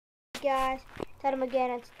guys, tell them again,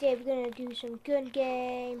 and today we're going to do some gun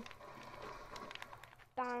game.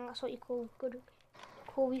 Bang, that's what you call good,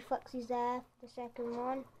 cool reflexes there, the second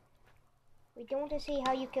one. We don't want to see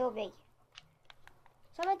how you kill me.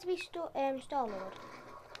 So I'm meant to be Star-Lord.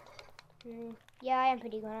 Yeah, I am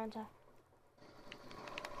pretty good, aren't I?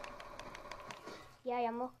 Yeah, I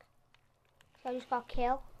am, look. So I just got a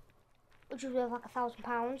kill, which was worth like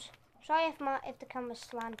 £1,000. Sorry if the camera's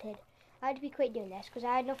slanted. I had to be quick doing this because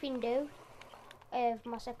I had nothing to do of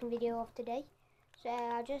my second video of today. So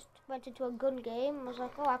I just went into a gun game and was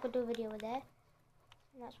like, oh, I could do a video with it.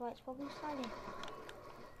 And that's why it's probably sliding.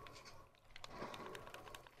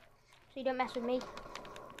 So you don't mess with me.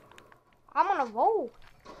 I'm on a roll.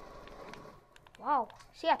 Wow.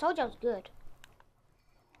 See, I told you I was good.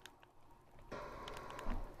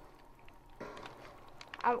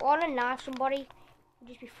 I want to knife somebody. It'd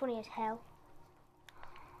just be funny as hell.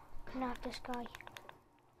 Knife this guy.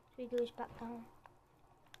 So he goes back down.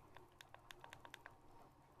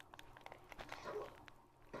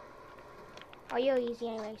 Oh, you're easy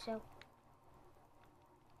anyway, so.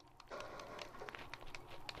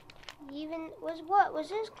 Was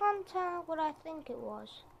this clan tower what I think it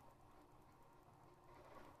was?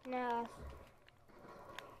 No.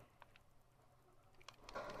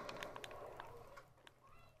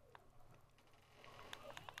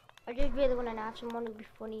 I just really want to knife someone who'd be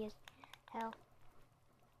funny as hell.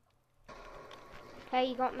 Okay,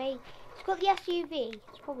 you got me. It's got the SUV.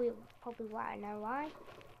 It's probably why I know why.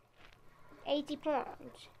 80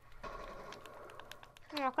 points.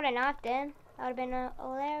 I could have knifed him. That would have been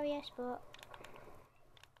hilarious, but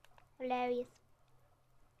hilarious.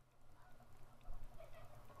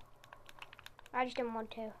 I just didn't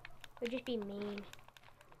want to. It would just be mean.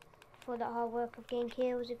 For that hard work of getting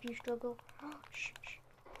kills if you struggle. Shh, shh.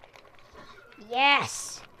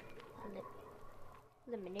 Yes!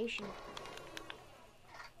 Elimination.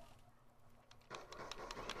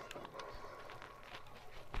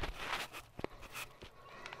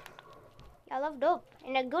 I leveled up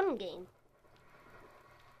in a gun game.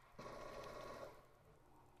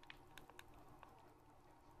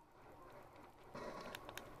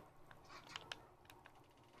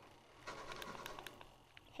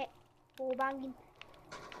 Hit. Ball banging.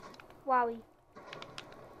 Wowie.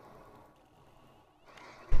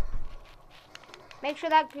 Make sure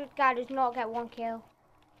that guy does not get one kill.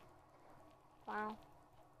 Wow.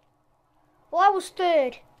 Well, I was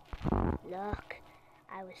third. Look,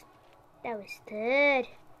 that was third.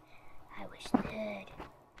 I was third.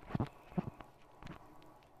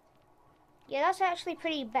 Yeah, that's actually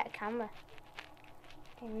pretty better camera.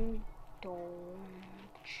 And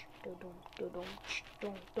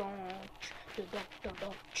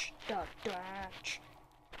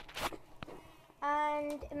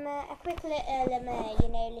a quick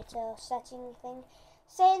little setting thing.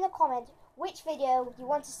 Say in the comments which video you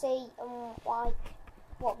want to see, like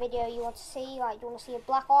what video you want to see. Like, do you want to see a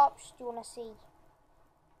Black Ops? Do you want to see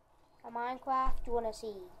a Minecraft? Do you want to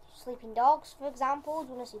see Sleeping Dogs, for example? Do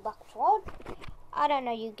you want to see Black Ops 1? I don't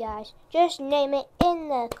know, you guys. Just name it in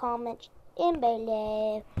the comments in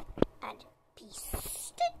below. And peace.